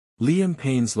Liam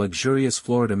Payne's luxurious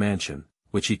Florida mansion,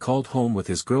 which he called home with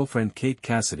his girlfriend Kate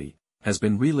Cassidy, has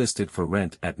been relisted for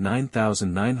rent at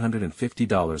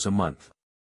 $9,950 a month.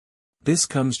 This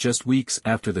comes just weeks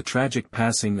after the tragic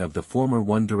passing of the former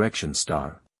One Direction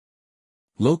star.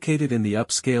 Located in the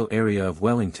upscale area of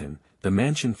Wellington, the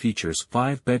mansion features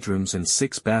 5 bedrooms and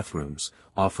 6 bathrooms,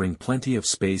 offering plenty of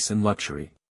space and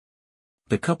luxury.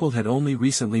 The couple had only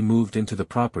recently moved into the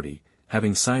property,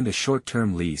 having signed a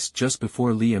short-term lease just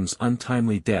before Liam's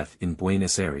untimely death in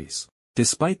Buenos Aires.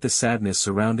 Despite the sadness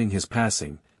surrounding his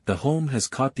passing, the home has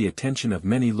caught the attention of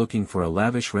many looking for a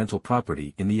lavish rental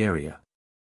property in the area.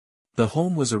 The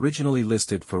home was originally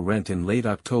listed for rent in late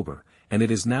October, and it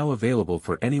is now available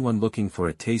for anyone looking for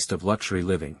a taste of luxury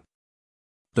living.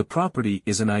 The property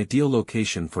is an ideal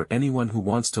location for anyone who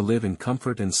wants to live in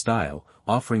comfort and style,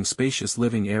 offering spacious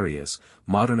living areas,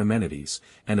 modern amenities,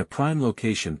 and a prime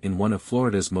location in one of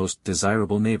Florida's most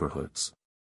desirable neighborhoods.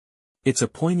 It's a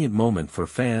poignant moment for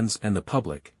fans and the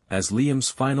public, as Liam's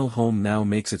final home now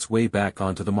makes its way back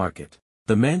onto the market.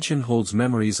 The mansion holds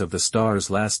memories of the star's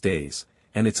last days,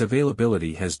 and its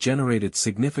availability has generated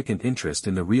significant interest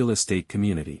in the real estate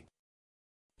community.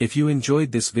 If you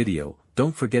enjoyed this video,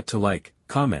 don't forget to like,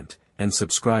 comment, and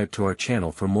subscribe to our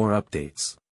channel for more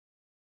updates.